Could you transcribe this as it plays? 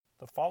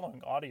The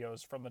following audio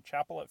is from the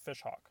Chapel at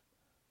Fishhawk.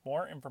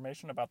 More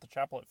information about the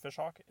Chapel at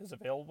Fishhawk is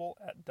available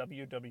at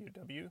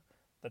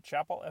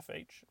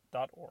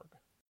www.thechapelfh.org.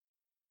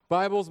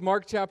 Bibles,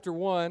 Mark chapter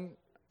 1.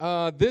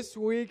 This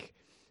week,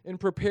 in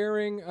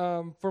preparing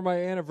for my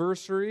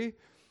anniversary,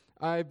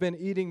 I've been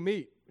eating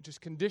meat,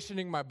 just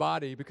conditioning my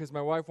body because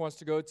my wife wants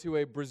to go to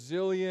a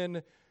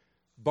Brazilian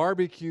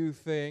barbecue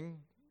thing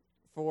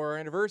for our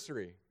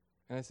anniversary.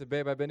 And I said,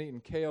 babe, I've been eating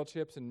kale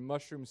chips and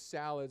mushroom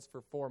salads for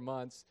 4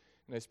 months,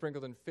 and I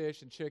sprinkled in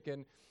fish and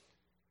chicken.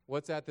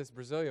 What's at this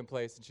Brazilian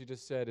place? And she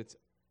just said, it's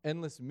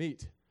endless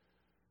meat.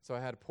 So I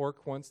had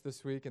pork once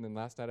this week, and then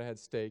last night I had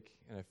steak,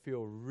 and I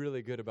feel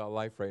really good about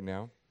life right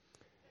now.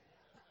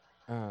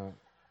 And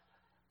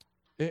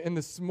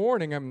this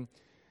morning,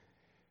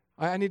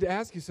 I need to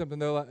ask you something,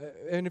 though.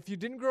 And if you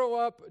didn't grow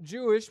up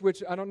Jewish,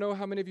 which I don't know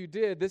how many of you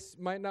did, this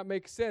might not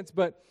make sense,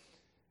 but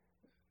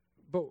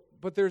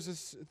there's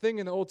this thing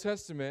in the Old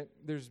Testament.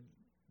 There's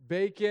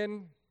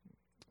bacon,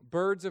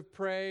 birds of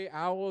prey,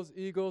 owls,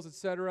 eagles,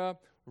 etc.,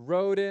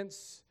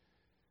 rodents,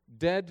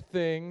 dead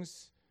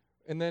things,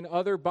 and then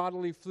other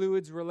bodily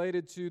fluids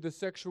related to the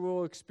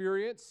sexual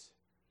experience.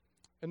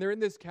 And they're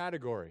in this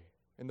category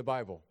in the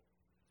Bible.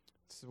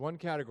 It's one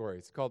category.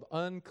 It's called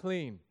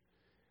unclean.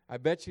 I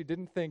bet you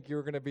didn't think you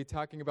were going to be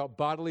talking about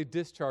bodily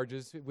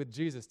discharges with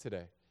Jesus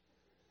today.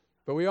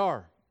 But we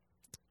are.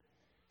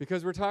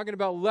 Because we're talking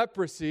about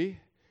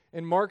leprosy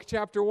in Mark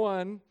chapter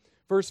 1,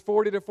 verse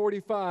 40 to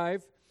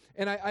 45.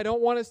 And I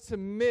don't want us to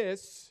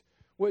miss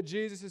what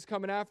Jesus is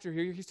coming after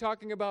here. He's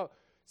talking about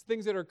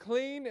things that are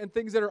clean and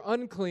things that are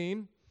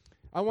unclean.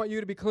 I want you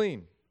to be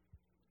clean.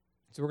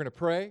 So we're going to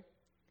pray.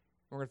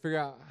 We're going to figure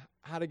out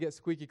how to get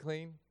squeaky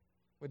clean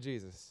with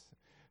Jesus.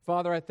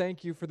 Father, I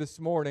thank you for this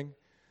morning.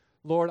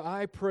 Lord,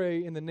 I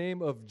pray in the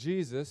name of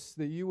Jesus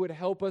that you would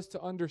help us to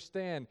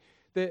understand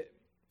that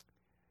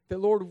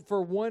Lord,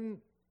 for one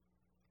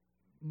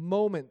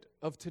moment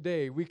of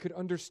today, we could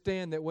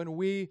understand that when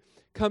we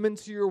come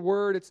into your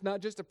word, it's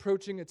not just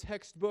approaching a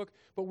textbook,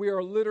 but we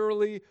are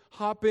literally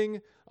hopping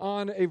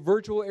on a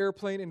virtual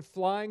airplane and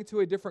flying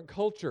to a different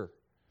culture.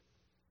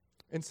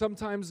 And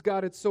sometimes,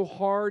 God, it's so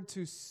hard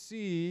to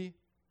see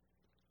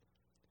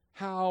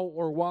how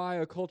or why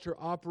a culture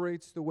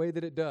operates the way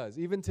that it does.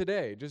 Even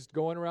today, just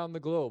going around the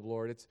globe,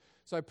 Lord.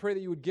 So I pray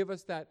that you would give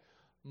us that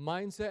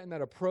mindset and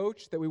that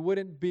approach, that we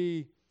wouldn't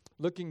be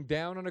looking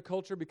down on a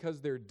culture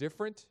because they're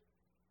different.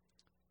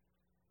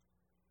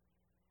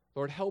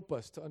 Lord, help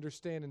us to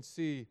understand and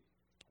see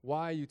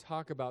why you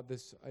talk about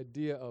this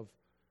idea of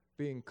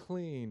being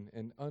clean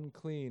and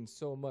unclean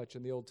so much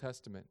in the Old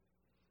Testament.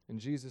 In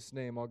Jesus'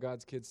 name, all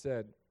God's kids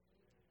said,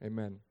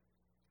 amen.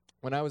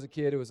 When I was a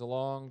kid, it was a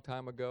long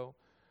time ago,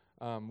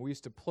 we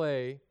used to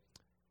play,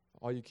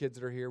 all you kids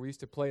that are here, we used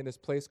to play in this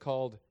place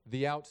called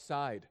The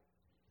Outside.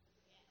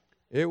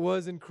 It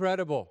was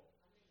incredible.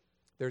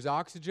 There's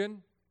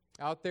oxygen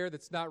out there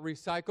that's not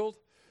recycled.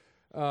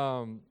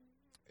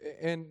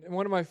 And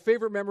one of my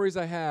favorite memories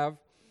I have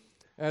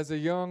as a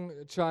young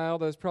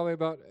child, I was probably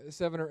about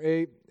 7 or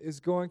 8, is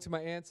going to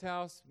my aunt's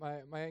house, my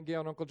Aunt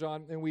Gail and Uncle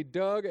John, and we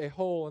dug a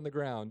hole in the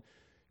ground.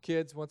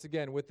 Kids, once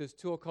again, with this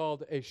tool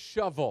called a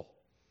shovel.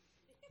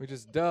 We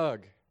just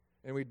dug,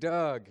 and we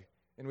dug,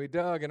 and we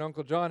dug, and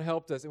Uncle John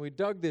helped us, and we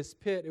dug this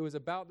pit. It was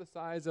about the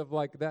size of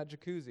like that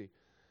jacuzzi,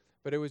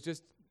 but it was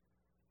just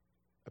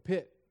a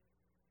pit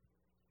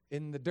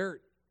in the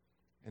dirt,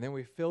 and then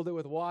we filled it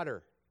with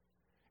water.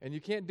 And you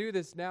can't do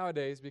this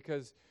nowadays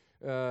because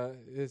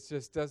it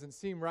just doesn't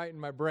seem right in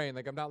my brain.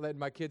 Like I'm not letting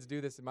my kids do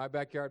this in my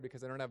backyard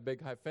because I don't have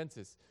big high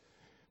fences.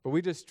 But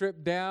we just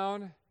stripped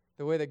down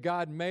the way that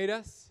God made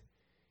us,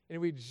 and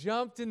we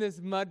jumped in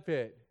this mud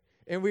pit.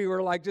 And we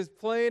were like just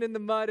playing in the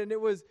mud, and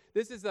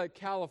this is like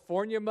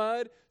California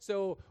mud,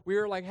 so we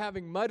were like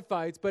having mud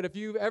fights. But if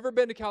you've ever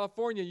been to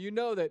California, you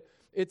know that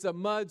it's a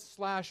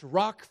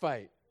mud/rock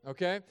fight,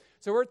 okay?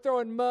 So we're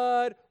throwing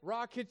mud,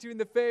 rock hits you in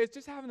the face,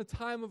 just having the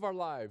time of our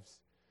lives.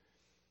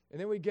 And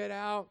then we get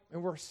out,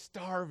 and we're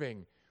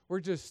starving. We're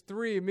just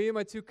 3, me and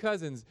my 2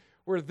 cousins.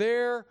 We're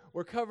there.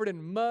 We're covered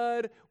in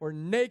mud. We're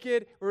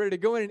naked. We're ready to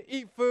go in and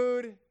eat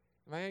food.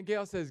 My Aunt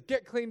Gail says,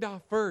 get cleaned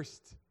off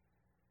first.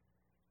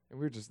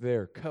 And we're just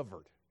there,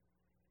 covered.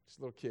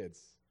 Just little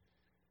kids.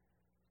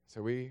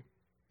 So we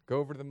go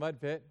over to the mud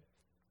pit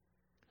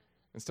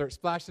and start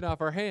splashing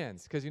off our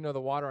hands because, the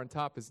water on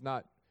top is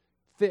not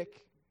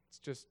thick. It's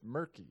just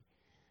murky.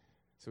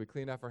 So we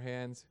cleaned off our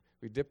hands.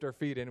 We dipped our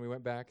feet in, and we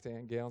went back to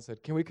Aunt Gail and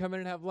said, can we come in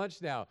and have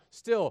lunch now?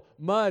 Still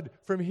mud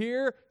from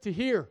here to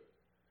here.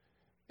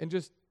 And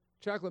just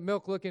chocolate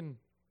milk looking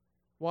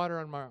water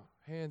on my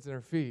hands and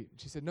our feet.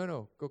 She said,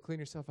 no, go clean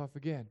yourself off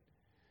again.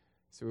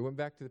 So we went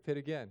back to the pit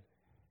again.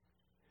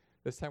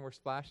 This time we're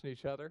splashing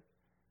each other.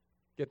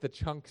 Get the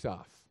chunks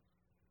off.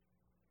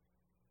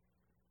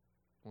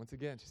 Once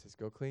again, she says,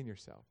 go clean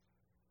yourself.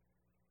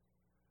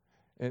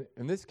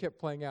 And this kept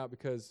playing out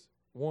because,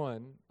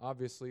 one,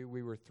 obviously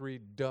we were 3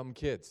 dumb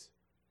kids.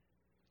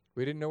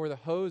 We didn't know where the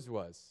hose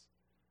was.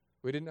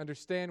 We didn't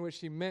understand what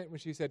she meant when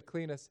she said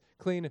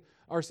clean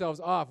ourselves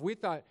off. We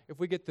thought if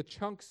we get the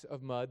chunks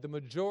of mud, the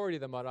majority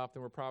of the mud off,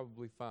 then we're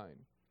probably fine.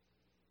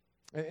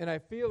 And I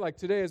feel like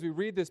today as we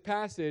read this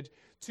passage,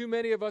 too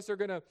many of us are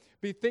going to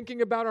be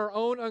thinking about our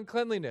own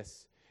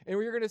uncleanliness. And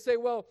we're going to say,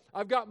 well,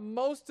 I've got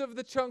most of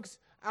the chunks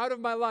out of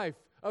my life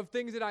of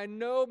things that I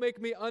know make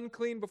me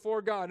unclean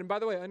before God. And by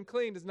the way,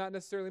 unclean does not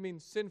necessarily mean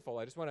sinful.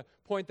 I just want to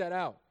point that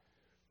out.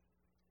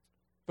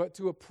 But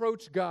to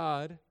approach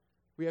God,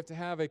 we have to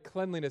have a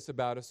cleanliness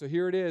about us. So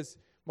here it is,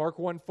 Mark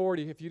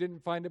 1:40. If you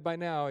didn't find it by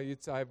now, you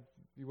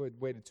would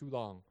waited too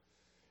long.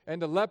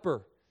 And a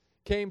leper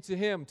came to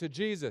him, to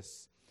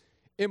Jesus,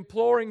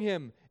 imploring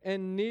him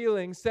and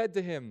kneeling, said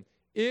to him,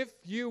 "If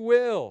you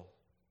will,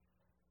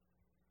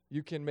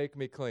 you can make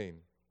me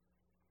clean."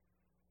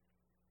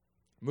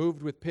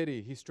 Moved with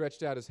pity, he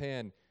stretched out his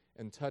hand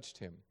and touched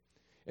him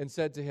and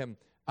said to him,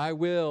 "I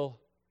will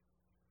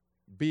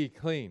be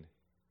clean."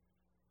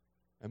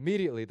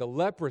 Immediately, the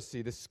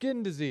leprosy, the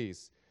skin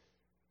disease,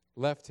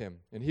 left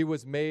him, and he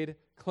was made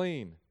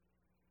clean.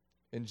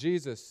 And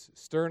Jesus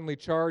sternly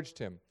charged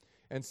him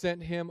and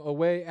sent him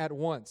away at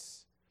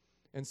once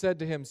and said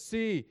to him,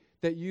 "See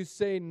that you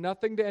say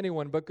nothing to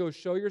anyone, but go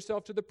show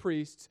yourself to the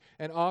priests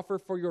and offer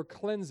for your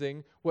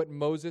cleansing what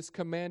Moses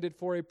commanded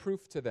for a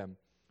proof to them."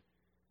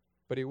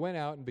 But he went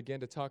out and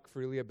began to talk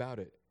freely about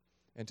it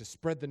and to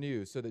spread the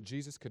news so that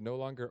Jesus could no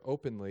longer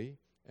openly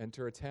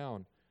enter a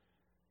town,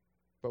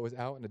 but was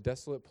out in a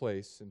desolate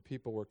place, and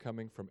people were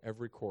coming from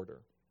every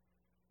quarter.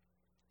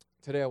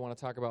 Today I want to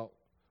talk about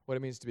what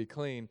it means to be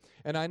clean.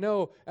 And I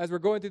know as we're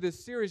going through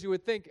this series, you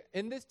would think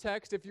in this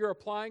text, if you're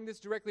applying this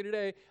directly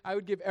today, I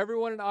would give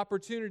everyone an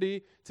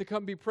opportunity to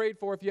come be prayed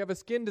for if you have a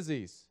skin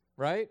disease,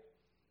 right?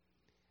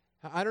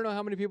 I don't know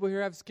how many people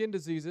here have skin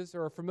diseases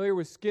or are familiar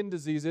with skin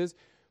diseases,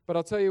 but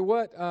I'll tell you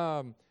what,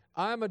 I'm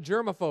a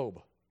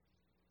germaphobe,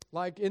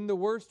 like in the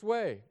worst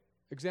way.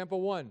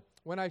 Example 1,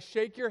 when I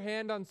shake your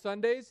hand on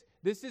Sundays,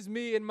 this is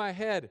me in my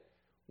head.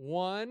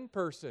 1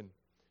 person,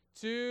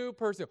 2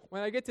 person.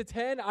 When I get to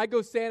 10, I go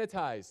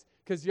sanitize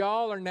because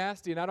y'all are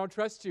nasty and I don't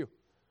trust you.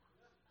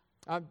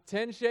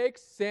 10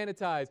 shakes,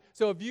 sanitize.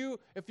 So if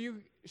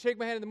you shake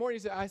my hand in the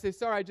morning, I say,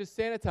 "Sorry, I just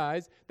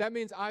sanitized," that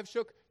means I've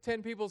shook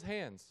 10 people's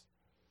hands.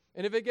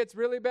 And if it gets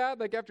really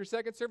bad, like after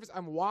second service,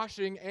 I'm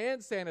washing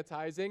and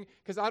sanitizing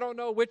because I don't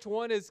know which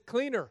one is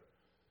cleaner.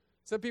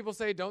 Some people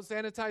say don't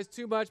sanitize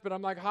too much, but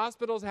I'm like,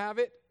 hospitals have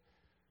it.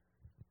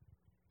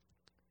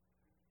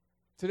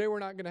 Today we're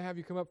not going to have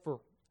you come up for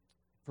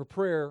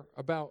prayer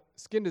about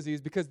skin disease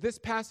because this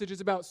passage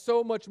is about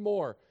so much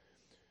more.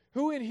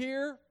 Who in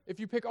here, if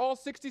you pick all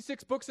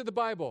 66 books of the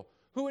Bible,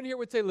 who in here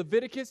would say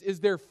Leviticus is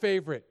their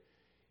favorite?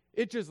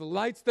 It just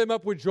lights them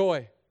up with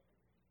joy.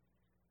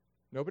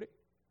 Nobody?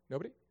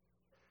 Nobody?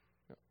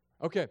 No.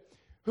 Okay.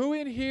 Who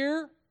in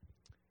here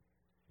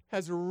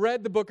has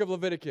read the book of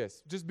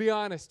Leviticus? Just be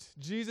honest.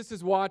 Jesus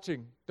is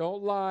watching.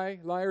 Don't lie.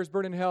 Liars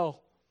burn in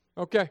hell.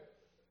 Okay.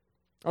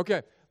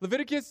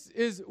 Leviticus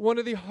is one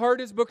of the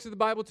hardest books of the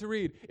Bible to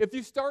read. If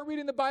you start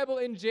reading the Bible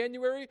in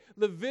January,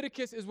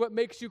 Leviticus is what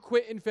makes you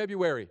quit in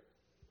February.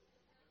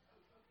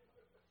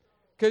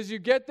 Because you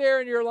get there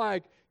and you're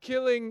like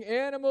killing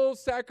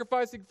animals,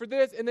 sacrificing for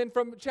this, and then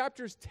from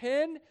chapters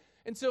 10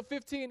 until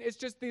 15, it's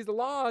just these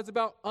laws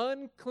about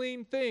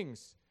unclean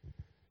things.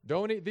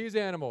 Don't eat these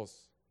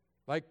animals,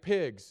 like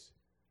pigs.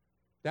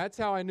 That's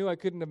how I knew I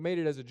couldn't have made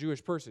it as a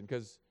Jewish person,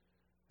 because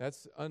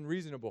that's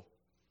unreasonable.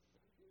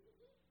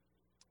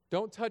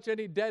 Don't touch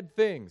any dead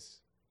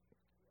things.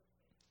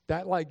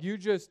 That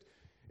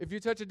if you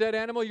touch a dead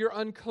animal, you're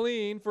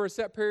unclean for a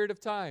set period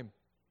of time.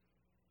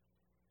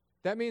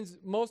 That means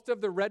most of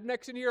the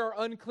rednecks in here are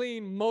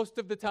unclean most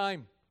of the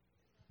time.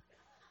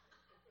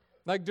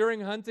 Like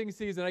during hunting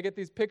season, I get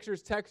these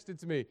pictures texted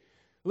to me.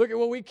 Look at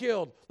what we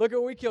killed. Look at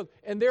what we killed.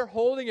 And they're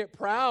holding it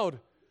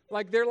proud.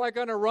 Like they're like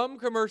on a rum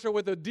commercial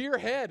with a deer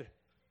head.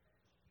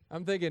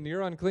 I'm thinking,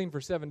 you're unclean for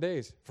 7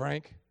 days,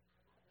 Frank.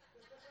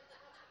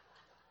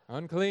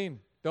 Unclean.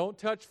 Don't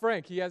touch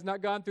Frank. He has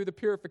not gone through the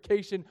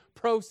purification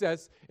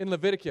process in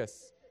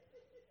Leviticus.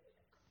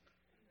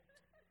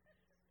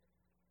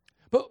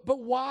 But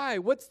why?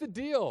 What's the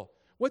deal?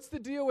 What's the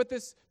deal with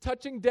this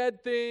touching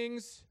dead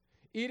things,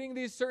 eating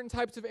these certain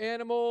types of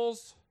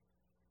animals,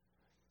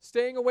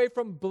 staying away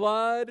from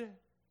blood,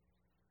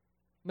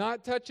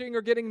 not touching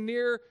or getting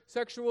near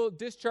sexual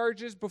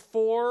discharges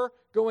before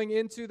going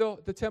into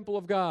the temple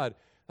of God?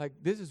 Like,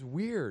 this is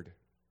weird.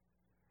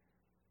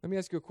 Let me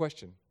ask you a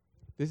question.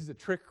 This is a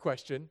trick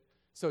question,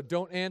 so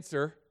don't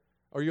answer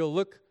or you'll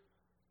look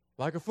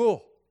like a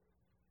fool.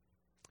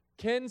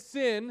 Can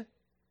sin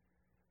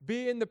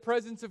be in the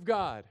presence of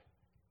God?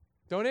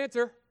 Don't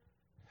answer.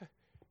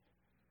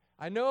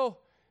 I know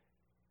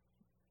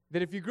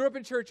that if you grew up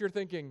in church, you're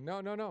thinking,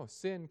 no,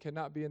 sin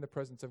cannot be in the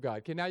presence of God.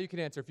 Okay, now you can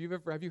answer.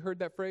 Have you heard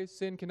that phrase,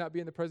 sin cannot be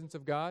in the presence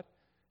of God?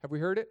 Have we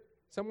heard it?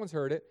 Someone's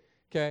heard it.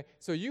 Okay,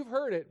 so you've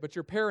heard it, but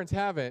your parents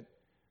haven't.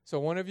 So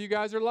one of you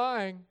guys are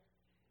lying.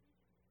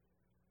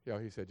 Yeah,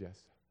 he said yes.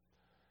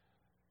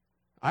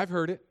 I've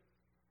heard it.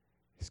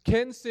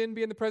 Can sin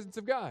be in the presence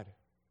of God?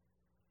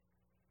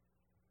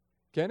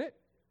 Can it?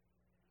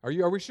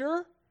 Are we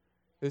sure?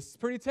 This is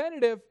pretty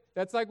tentative.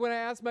 That's like when I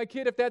ask my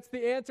kid if that's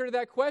the answer to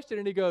that question,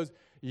 and he goes,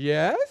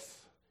 yes?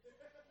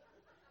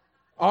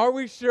 Are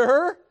we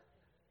sure?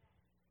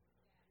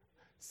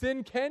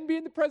 Sin can be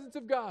in the presence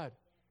of God.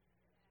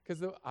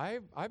 Because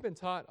I've been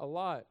taught a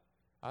lot.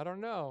 I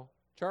don't know.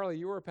 Charlie,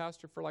 you were a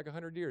pastor for like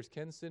 100 years.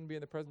 Can sin be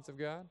in the presence of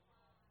God?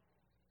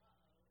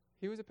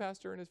 He was a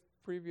pastor in his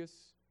previous...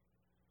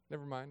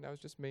 Never mind, that was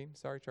just mean.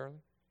 Sorry,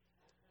 Charlie.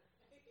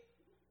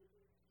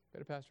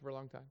 Been a pastor for a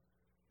long time.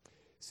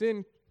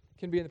 Sin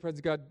can be in the presence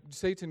of God.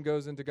 Satan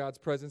goes into God's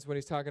presence when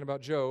he's talking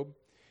about Job.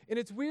 And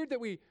it's weird that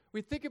we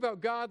think about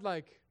God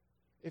like,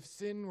 if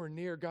sin were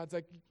near, God's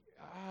like,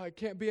 it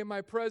can't be in my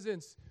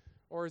presence.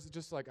 Or is it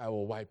just like, I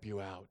will wipe you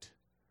out?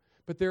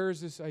 But there is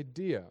this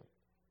idea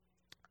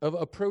of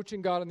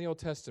approaching God in the Old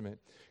Testament,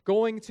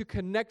 going to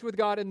connect with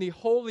God in the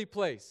holy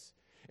place,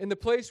 in the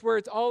place where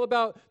it's all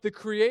about the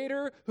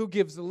Creator who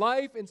gives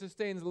life and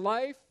sustains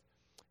life.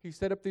 He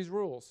set up these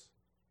rules.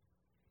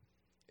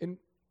 And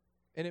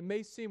it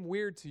may seem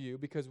weird to you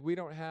because we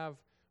don't have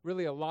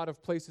really a lot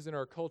of places in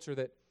our culture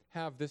that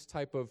have this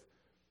type of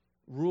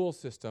rule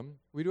system.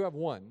 We do have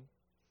one.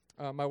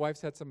 My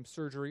wife's had some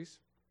surgeries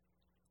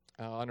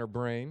on her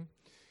brain.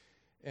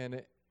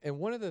 And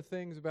one of the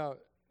things about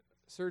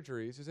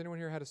surgeries, has anyone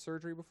here had a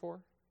surgery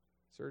before?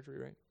 Surgery,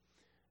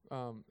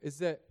 right? Is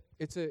that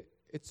it's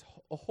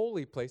a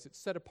holy place. It's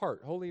set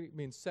apart. Holy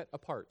means set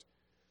apart.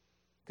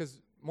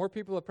 Because more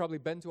people have probably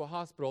been to a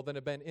hospital than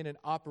have been in an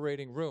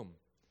operating room.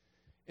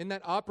 In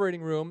that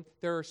operating room,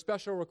 there are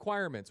special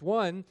requirements.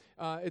 One,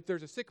 if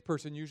there's a sick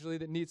person usually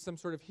that needs some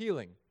sort of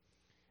healing.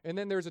 And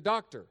then there's a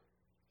doctor.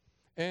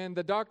 And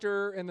the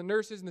doctor and the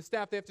nurses and the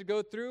staff, they have to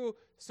go through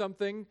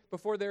something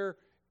before they're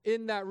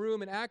in that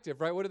room and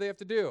active, right? What do they have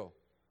to do?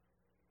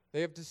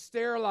 They have to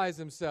sterilize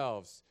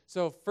themselves.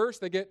 So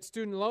first they get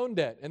student loan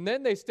debt, and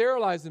then they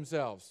sterilize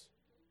themselves.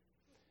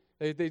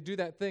 They do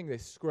that thing. They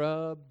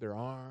scrub their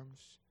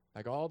arms,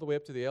 like all the way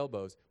up to the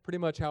elbows. Pretty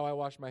much how I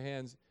wash my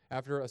hands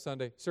after a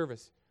Sunday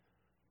service.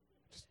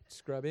 Just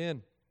scrub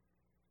in.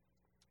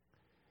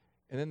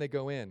 And then they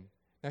go in.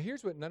 Now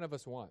here's what none of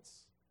us wants.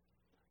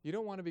 You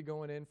don't want to be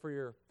going in for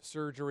your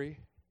surgery,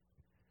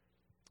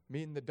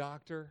 meeting the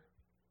doctor,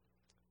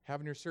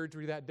 having your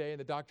surgery that day, and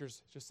the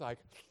doctor's just like...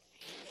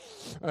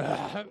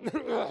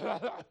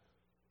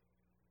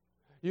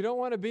 You don't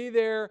want to be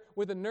there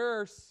with a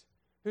nurse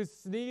who's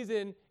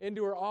sneezing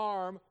into her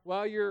arm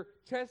while your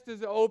chest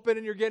is open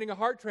and you're getting a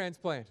heart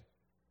transplant.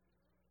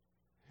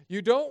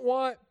 You don't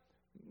want,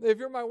 if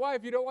you're my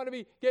wife, you don't want to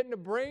be getting a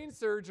brain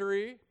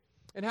surgery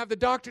and have the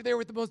doctor there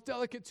with the most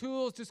delicate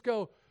tools just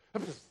go,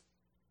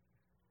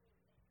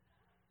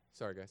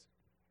 sorry guys.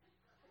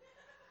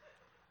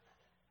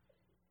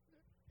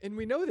 And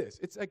we know this.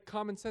 It's like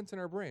common sense in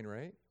our brain,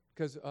 right?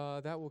 Because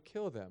that will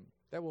kill them.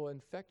 That will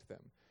infect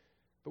them.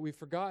 But we've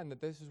forgotten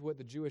that this is what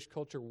the Jewish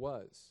culture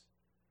was.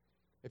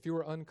 If you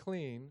were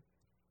unclean,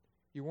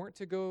 you weren't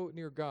to go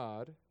near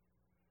God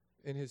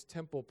in his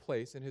temple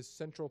place, in his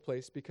central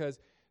place, because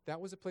that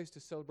was a place to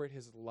celebrate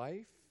his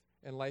life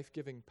and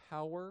life-giving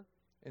power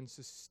and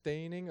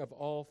sustaining of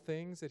all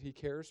things that he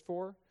cares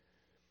for.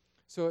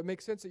 So it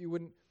makes sense that you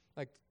wouldn't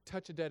like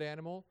touch a dead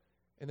animal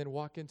and then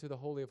walk into the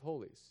Holy of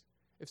Holies.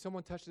 If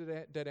someone touched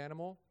a dead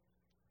animal,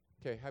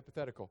 okay,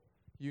 hypothetical.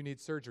 You need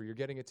surgery. You're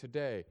getting it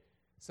today.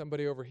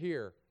 Somebody over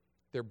here,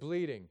 they're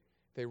bleeding.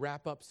 They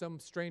wrap up some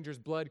stranger's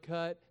blood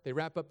cut. They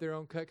wrap up their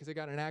own cut because they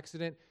got in an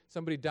accident.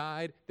 Somebody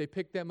died. They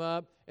pick them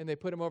up, and they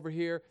put them over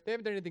here. They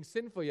haven't done anything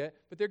sinful yet,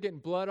 but they're getting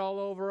blood all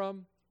over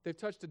them. They've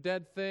touched a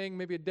dead thing,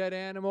 maybe a dead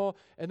animal,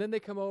 and then they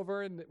come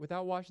over, and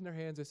without washing their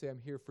hands, they say, I'm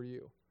here for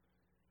you.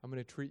 I'm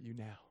going to treat you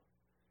now.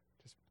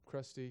 Just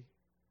crusty,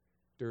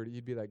 dirty.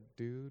 You'd be like,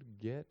 dude,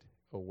 get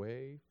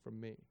away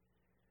from me.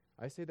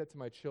 I say that to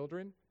my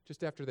children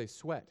just after they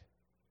sweat.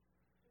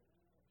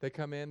 They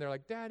come in, they're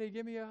like, Daddy,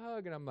 give me a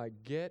hug. And I'm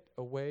like, get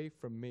away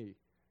from me.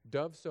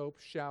 Dove soap,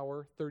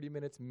 shower, 30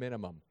 minutes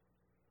minimum.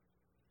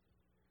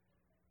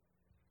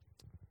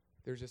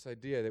 There's this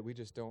idea that we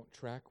just don't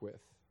track with.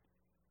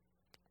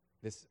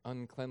 This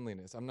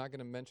uncleanliness. I'm not going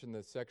to mention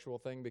the sexual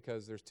thing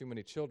because there's too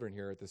many children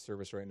here at this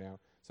service right now.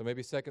 So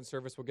maybe second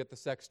service we'll get the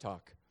sex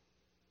talk.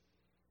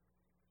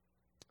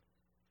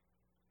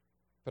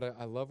 But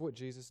I love what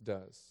Jesus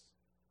does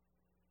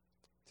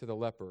to the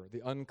leper,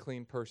 the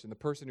unclean person, the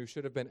person who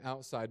should have been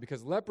outside,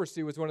 because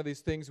leprosy was one of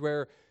these things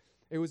where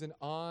it was an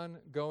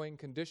ongoing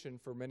condition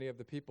for many of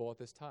the people at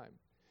this time.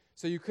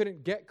 So you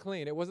couldn't get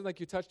clean. It wasn't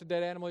like you touched a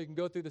dead animal. You can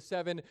go through the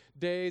 7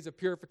 days of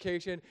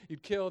purification.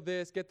 You'd kill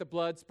this, get the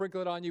blood, sprinkle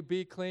it on you,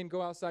 be clean,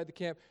 go outside the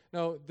camp.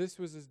 No, this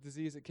was a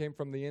disease that came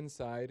from the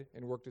inside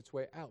and worked its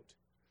way out.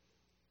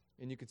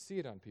 And you could see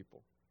it on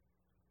people.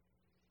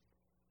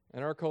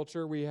 In our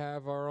culture, we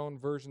have our own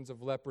versions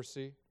of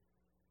leprosy,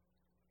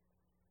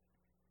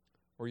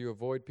 where you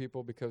avoid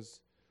people because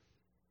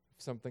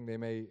of something they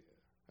may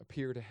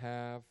appear to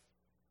have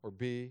or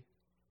be.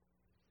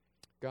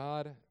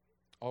 God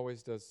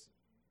always does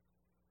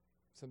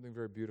something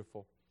very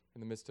beautiful in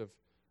the midst of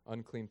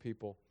unclean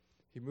people.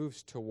 He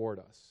moves toward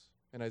us.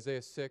 In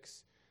Isaiah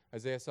 6,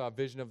 Isaiah saw a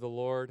vision of the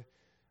Lord,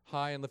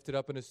 high and lifted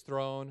up in his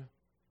throne.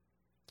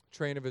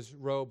 Train of his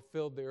robe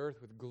filled the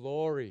earth with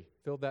glory,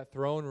 filled that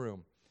throne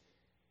room.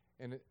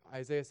 And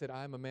Isaiah said,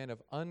 I am a man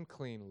of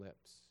unclean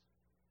lips,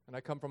 and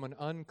I come from an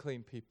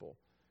unclean people.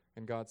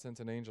 And God sent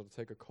an angel to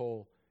take a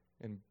coal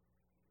and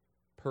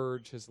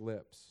purge his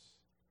lips.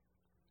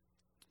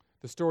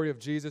 The story of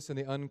Jesus and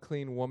the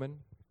unclean woman.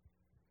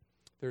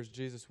 There's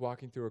Jesus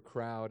walking through a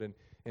crowd, and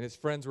his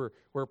friends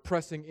were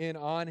pressing in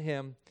on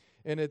him.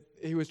 And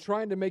he was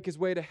trying to make his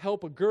way to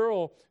help a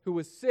girl who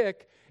was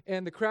sick,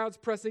 and the crowd's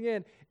pressing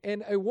in.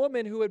 And a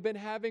woman who had been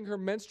having her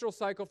menstrual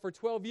cycle for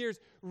 12 years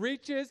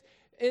reaches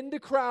in the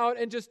crowd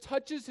and just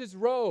touches his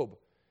robe.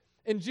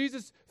 And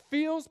Jesus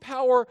feels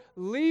power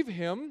leave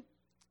him,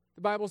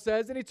 the Bible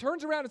says, and he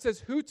turns around and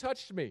says, who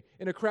touched me?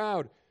 In a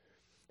crowd.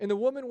 And the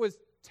woman was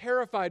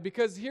terrified,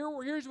 because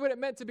here's what it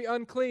meant to be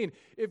unclean.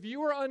 If you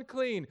were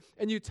unclean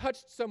and you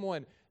touched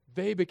someone,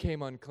 they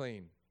became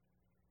unclean.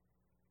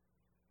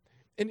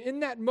 And in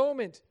that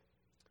moment,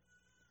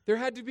 there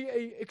had to be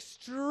an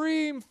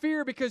extreme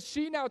fear, because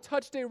she now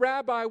touched a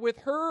rabbi with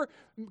her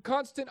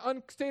constant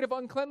state of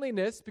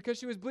uncleanliness. Because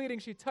she was bleeding,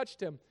 she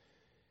touched him.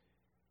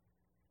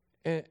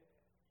 And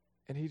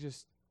he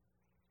just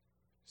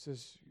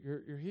says,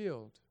 you're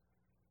healed.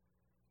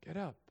 Get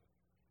up.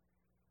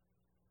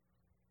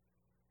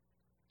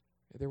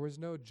 There was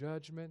no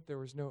judgment. There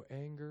was no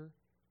anger.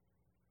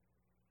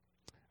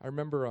 I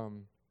remember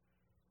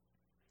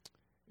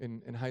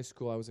in high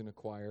school, I was in a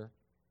choir.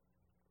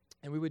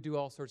 And we would do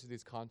all sorts of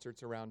these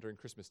concerts around during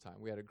Christmas time.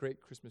 We had a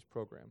great Christmas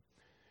program.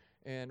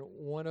 And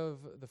one of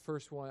the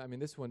first one,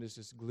 this one is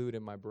just glued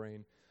in my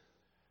brain.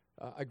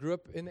 I grew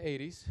up in the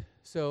 80s.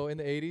 So in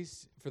the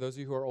 80s, for those of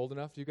you who are old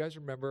enough, do you guys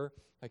remember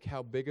like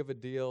how big of a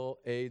deal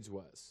AIDS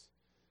was?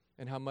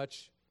 And how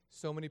much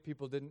so many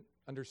people didn't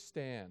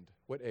understand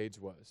what AIDS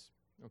was,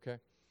 okay?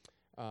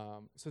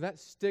 So that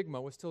stigma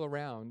was still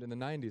around in the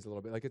 90s a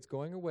little bit. Like, it's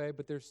going away,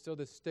 but there's still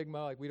this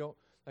stigma, like we don't,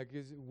 like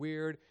it's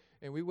weird.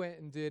 And we went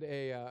and did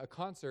a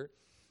concert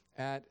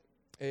at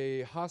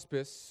a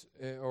hospice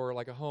or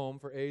like a home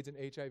for AIDS and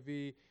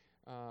HIV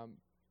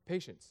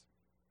patients.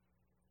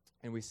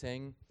 And we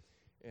sang,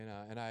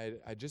 and I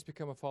had just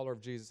become a follower of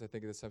Jesus, I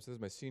think, at this time. So this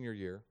is my senior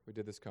year. We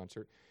did this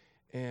concert.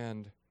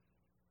 And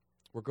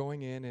we're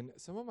going in, and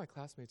some of my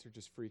classmates are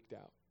just freaked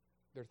out.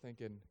 They're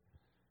thinking,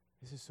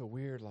 this is so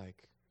weird,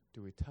 like,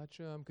 do we touch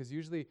them? Because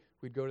usually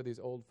we'd go to these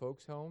old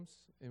folks' homes,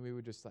 and we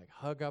would just, like,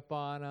 hug up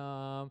on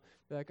them,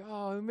 be like,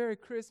 oh, Merry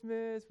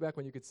Christmas, back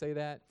when you could say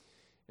that.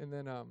 And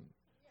then, and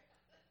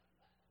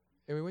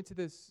we went to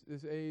this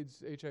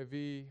AIDS,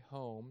 HIV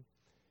home,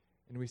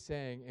 and we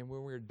sang, and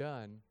when we were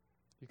done,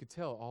 you could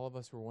tell all of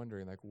us were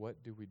wondering, like,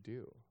 what do we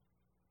do?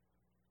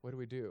 What do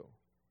we do?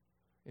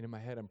 And in my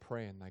head, I'm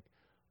praying, like,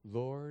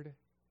 Lord,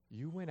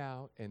 you went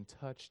out and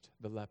touched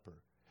the leper.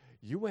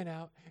 You went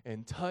out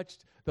and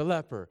touched the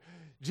leper.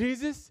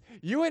 Jesus,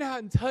 you went out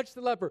and touched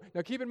the leper.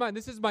 Now keep in mind,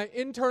 this is my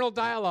internal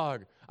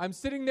dialogue. I'm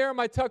sitting there in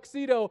my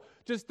tuxedo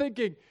just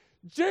thinking,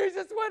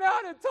 Jesus went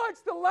out and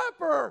touched the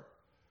leper.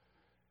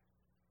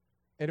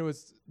 And it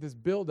was this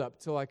build-up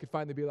till I could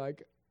finally be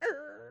like,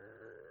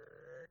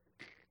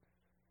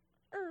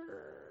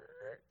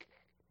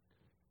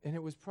 and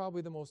it was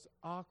probably the most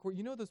awkward.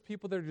 You know those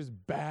people that are just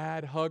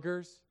bad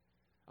huggers?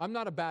 I'm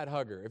not a bad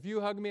hugger. If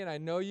you hug me and I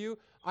know you,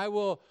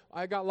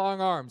 I got long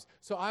arms,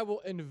 so I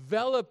will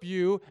envelop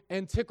you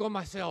and tickle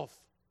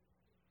myself.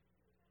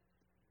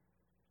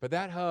 But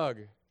that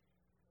hug,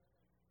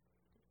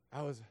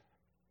 my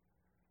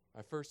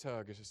first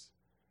hug is just,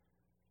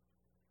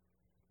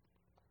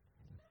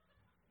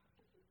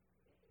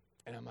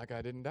 and I'm like,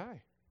 I didn't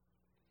die.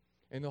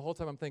 And the whole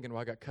time I'm thinking,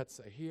 well, I got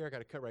cuts here, I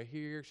got a cut right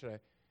here, should I,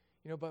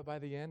 but by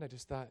the end, I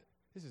just thought,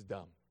 this is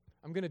dumb.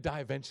 I'm going to die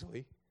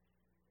eventually.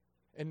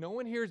 And no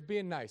one here is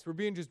being nice. We're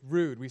being just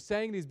rude. We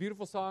sang these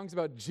beautiful songs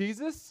about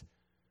Jesus,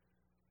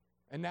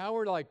 and now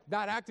we're like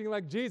not acting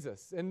like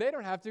Jesus. And they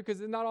don't have to,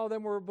 because not all of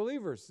them were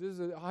believers. This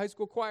is a high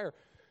school choir.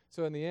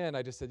 So in the end,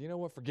 I just said, you know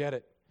what, forget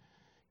it.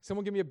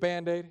 Someone give me a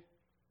Band-Aid,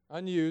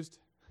 unused.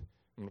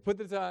 I'm going to put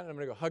this on, and I'm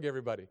going to go hug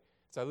everybody.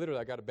 So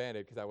I got a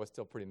Band-Aid because I was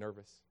still pretty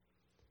nervous.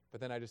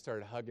 But then I just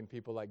started hugging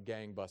people like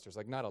gangbusters,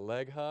 like not a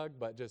leg hug,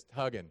 but just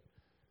hugging.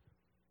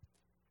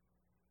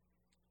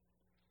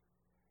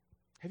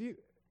 Have you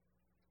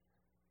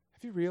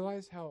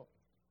realized how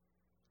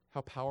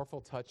powerful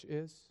touch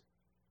is?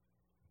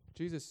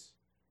 Jesus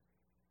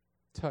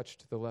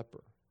touched the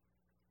leper.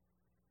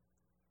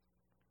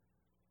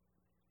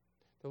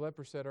 The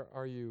leper said,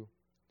 "Are you?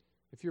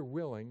 If you're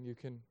willing, you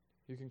can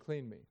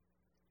clean me.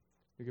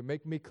 You can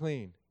make me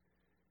clean."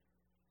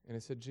 And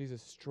it said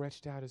Jesus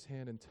stretched out his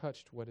hand and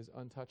touched what is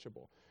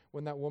untouchable.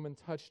 When that woman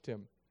touched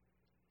him,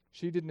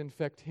 she didn't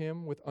infect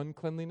him with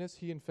uncleanliness.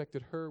 He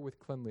infected her with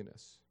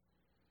cleanliness.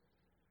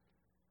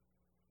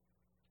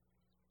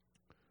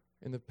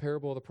 In the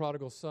parable of the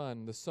prodigal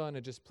son, the son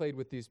had just played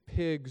with these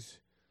pigs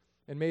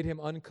and made him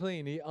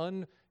unclean. He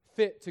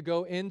unfit to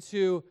go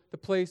into the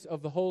place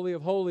of the Holy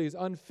of Holies,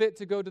 unfit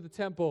to go to the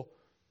temple.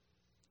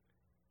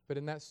 But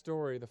in that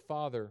story, the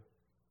father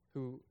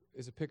who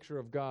is a picture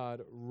of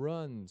God,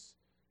 runs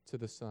to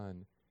the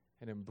Son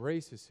and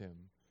embraces him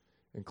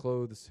and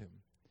clothes him.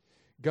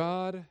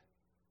 God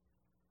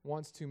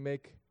wants to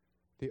make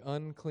the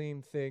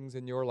unclean things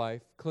in your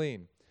life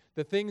clean.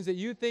 The things that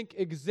you think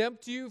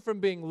exempt you from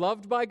being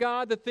loved by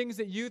God, the things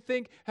that you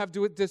think have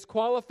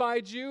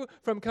disqualified you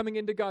from coming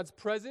into God's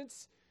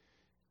presence.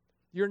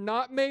 You're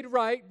not made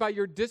right by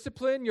your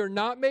discipline. You're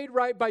not made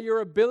right by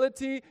your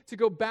ability to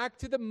go back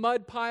to the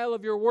mud pile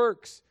of your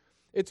works.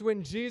 It's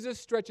when Jesus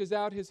stretches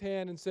out his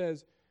hand and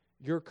says,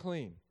 you're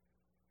clean.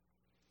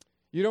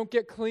 You don't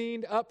get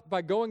cleaned up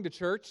by going to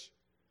church.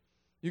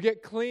 You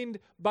get cleaned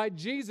by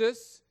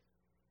Jesus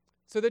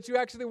so that you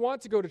actually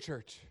want to go to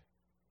church.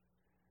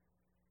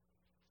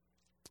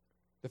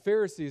 The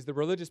Pharisees, the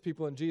religious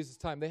people in Jesus'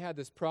 time, they had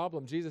this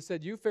problem. Jesus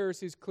said, you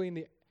Pharisees clean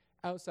the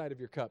outside of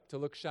your cup to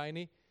look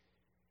shiny,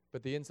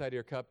 but the inside of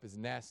your cup is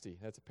nasty.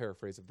 That's a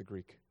paraphrase of the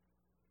Greek.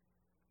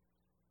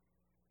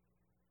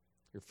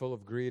 You're full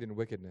of greed and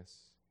wickedness.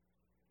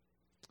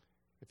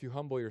 If you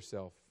humble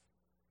yourself,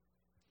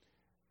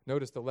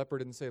 notice the leper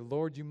didn't say,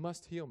 Lord, you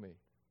must heal me.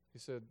 He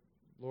said,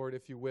 Lord,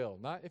 if you will.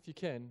 Not if you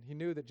can. He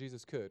knew that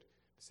Jesus could.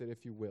 He said,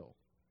 if you will.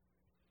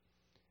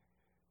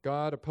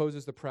 God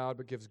opposes the proud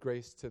but gives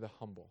grace to the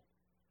humble.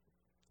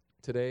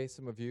 Today,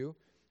 some of you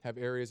have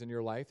areas in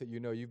your life that you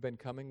know you've been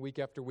coming week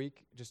after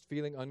week just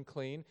feeling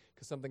unclean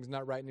because something's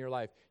not right in your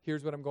life.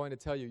 Here's what I'm going to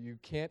tell you. You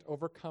can't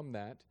overcome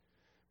that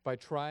by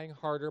trying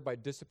harder, by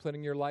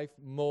disciplining your life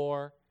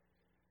more.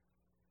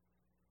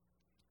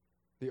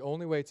 The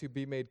only way to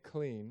be made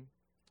clean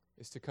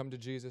is to come to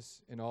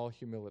Jesus in all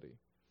humility.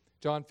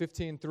 John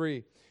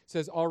 15:3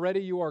 says, already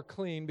you are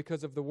clean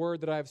because of the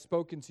word that I have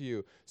spoken to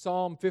you.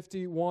 Psalm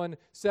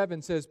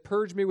 51:7 says,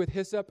 purge me with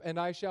hyssop and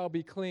I shall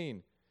be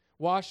clean.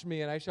 Wash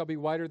me and I shall be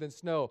whiter than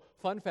snow.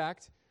 Fun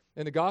fact,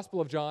 in the Gospel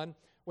of John,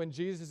 when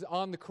Jesus is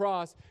on the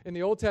cross, in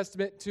the Old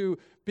Testament, to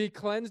be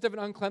cleansed of an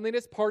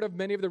uncleanliness, part of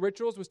many of the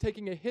rituals was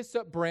taking a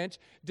hyssop branch,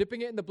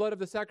 dipping it in the blood of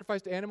the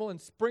sacrificed animal, and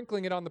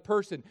sprinkling it on the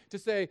person to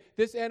say,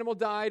 this animal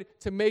died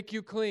to make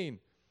you clean.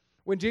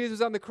 When Jesus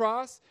was on the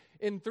cross,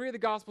 in 3 of the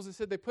Gospels, it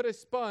said they put a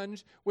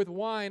sponge with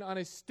wine on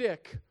a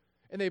stick,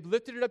 and they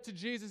lifted it up to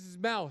Jesus'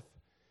 mouth.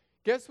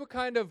 Guess what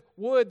kind of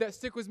wood that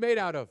stick was made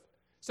out of?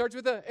 Starts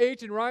with an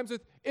H and rhymes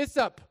with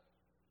hyssop.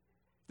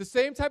 The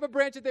same type of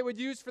branch that they would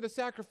use for the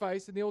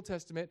sacrifice in the Old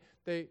Testament,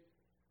 they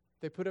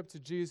put up to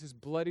Jesus'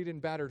 bloodied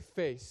and battered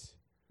face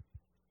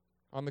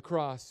on the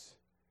cross.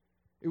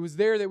 It was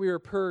there that we were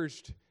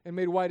purged and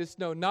made white as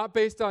snow, not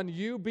based on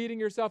you beating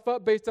yourself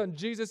up, based on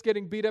Jesus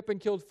getting beat up and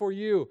killed for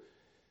you.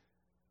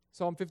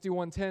 Psalm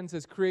 51:10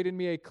 says, create in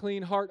me a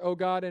clean heart, O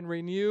God, and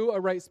renew a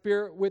right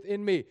spirit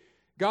within me.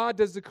 God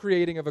does the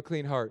creating of a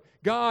clean heart.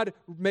 God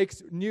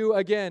makes new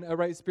again a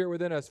right spirit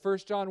within us. 1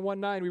 John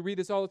 1:9, we read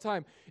this all the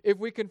time. If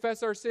we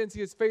confess our sins,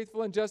 he is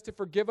faithful and just to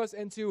forgive us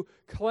and to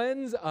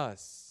cleanse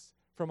us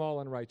from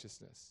all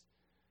unrighteousness.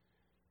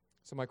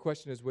 So my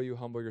question is, will you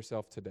humble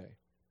yourself today?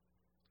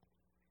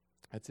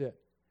 That's it,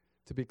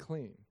 to be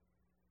clean.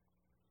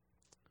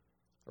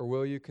 Or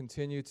will you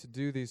continue to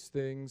do these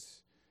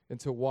things and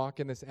to walk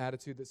in this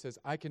attitude that says,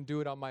 I can do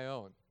it on my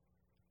own?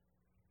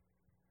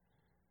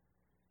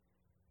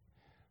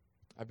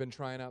 I've been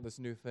trying out this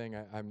new thing.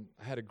 I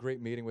had a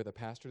great meeting with a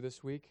pastor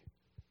this week.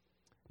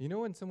 You know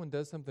when someone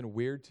does something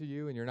weird to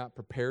you and you're not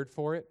prepared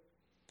for it?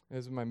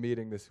 This was my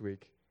meeting this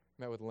week.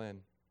 Met with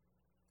Len,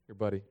 your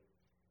buddy.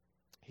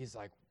 He's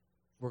like,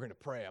 we're going to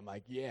pray. I'm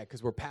like, yeah,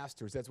 because we're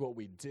pastors. That's what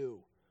we do.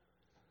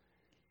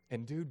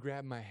 And dude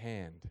grabbed my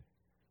hand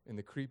in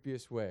the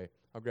creepiest way.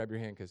 I'll grab your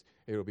hand because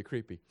it'll be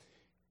creepy.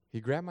 He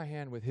grabbed my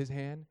hand with his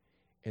hand,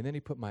 and then he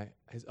put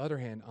his other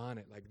hand on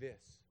it like this.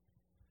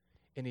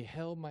 And he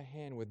held my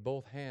hand with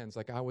both hands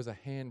like I was a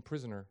hand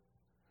prisoner.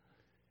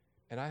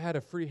 And I had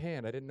a free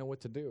hand. I didn't know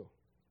what to do.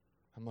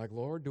 I'm like,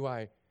 Lord, do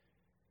I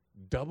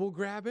double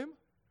grab him?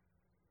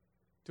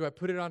 Do I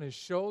put it on his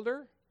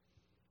shoulder?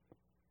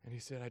 And he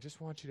said, I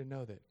just want you to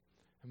know that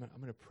I'm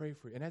going to pray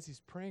for you. And as he's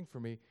praying for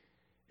me,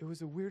 it was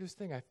the weirdest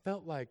thing. I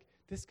felt like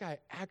this guy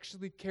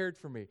actually cared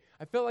for me.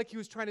 I felt like he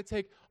was trying to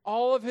take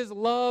all of his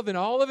love and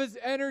all of his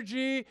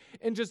energy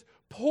and just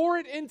pour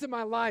it into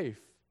my life.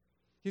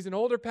 He's an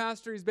older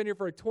pastor. He's been here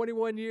for like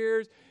 21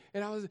 years.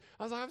 And I was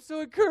like, I'm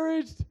so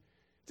encouraged.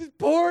 Just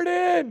pour it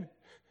in.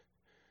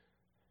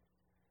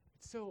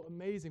 It's so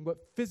amazing what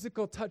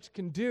physical touch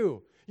can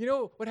do. You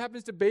know what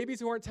happens to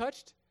babies who aren't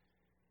touched?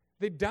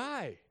 They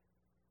die.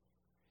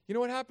 You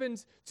know what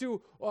happens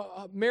to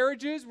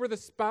marriages where the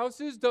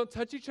spouses don't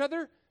touch each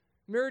other?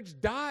 Marriage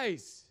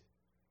dies.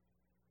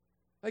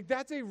 Like,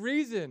 that's a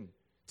reason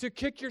to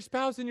kick your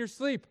spouse in your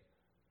sleep.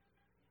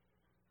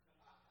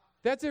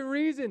 That's a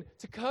reason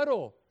to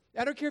cuddle.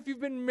 I don't care if you've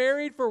been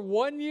married for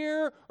 1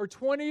 year or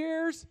 20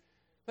 years.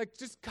 Like,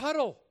 just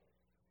cuddle.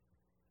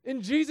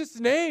 In Jesus'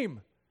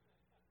 name.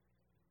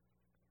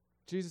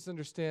 Jesus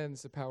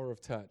understands the power of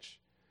touch.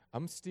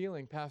 I'm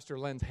stealing Pastor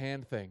Len's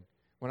hand thing.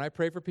 When I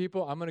pray for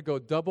people, I'm going to go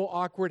double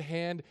awkward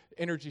hand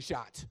energy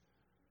shot.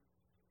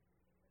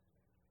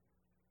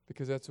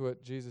 Because that's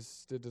what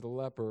Jesus did to the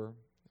leper.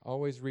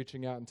 always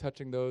reaching out and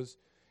touching those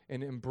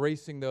and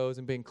embracing those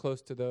and being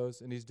close to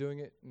those. And he's doing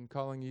it and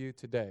calling you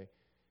today,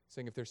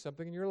 saying, if there's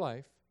something in your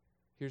life,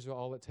 here's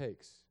all it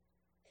takes.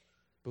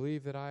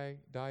 Believe that I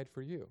died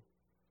for you,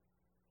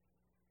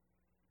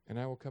 and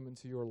I will come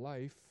into your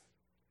life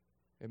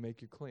and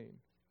make you clean.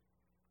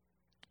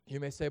 You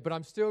may say, but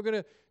I'm still going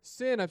to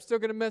sin. I'm still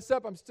going to mess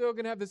up. I'm still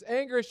going to have this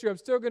anger issue. I'm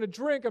still going to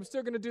drink. I'm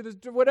still going to do this,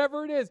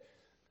 whatever it is.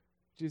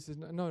 Jesus says,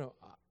 no,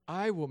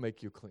 I will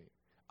make you clean.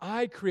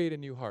 I create a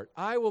new heart.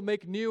 I will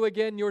make new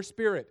again your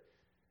spirit.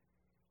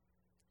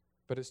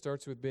 But it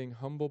starts with being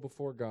humble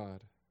before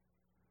God.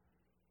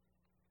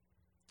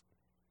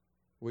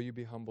 Will you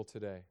be humble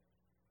today?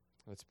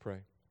 Let's pray.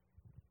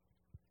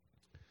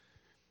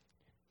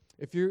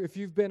 If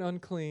you've been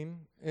unclean,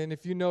 and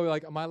if you know,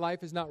 like, my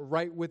life is not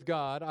right with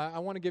God, I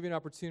want to give you an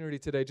opportunity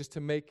today just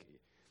to make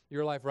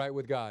your life right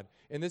with God.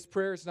 And this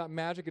prayer is not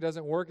magic. It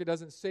doesn't work. It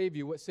doesn't save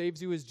you. What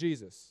saves you is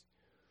Jesus.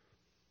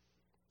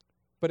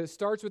 But it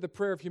starts with a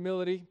prayer of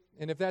humility.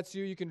 And if that's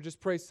you, you can just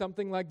pray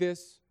something like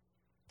this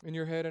in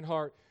your head and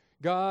heart.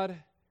 God,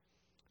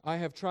 I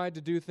have tried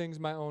to do things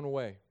my own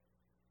way.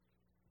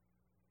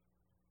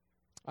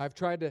 I've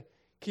tried to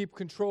keep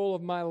control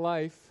of my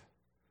life.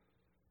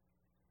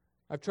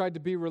 I've tried to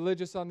be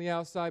religious on the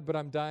outside, but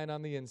I'm dying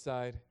on the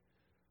inside.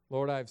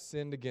 Lord, I have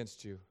sinned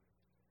against you.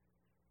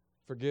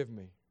 Forgive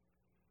me.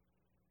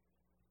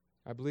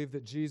 I believe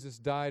that Jesus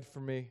died for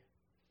me,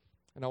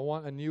 and I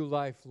want a new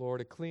life, Lord,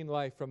 a clean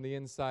life from the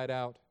inside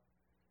out.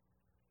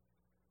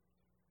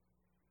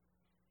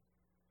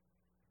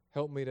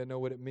 Help me to know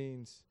what it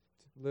means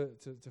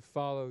to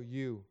follow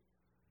you,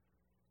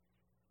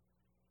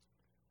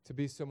 to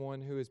be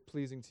someone who is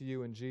pleasing to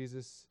you. In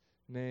Jesus'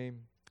 name,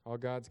 all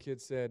God's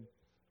kids said,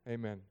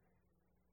 amen.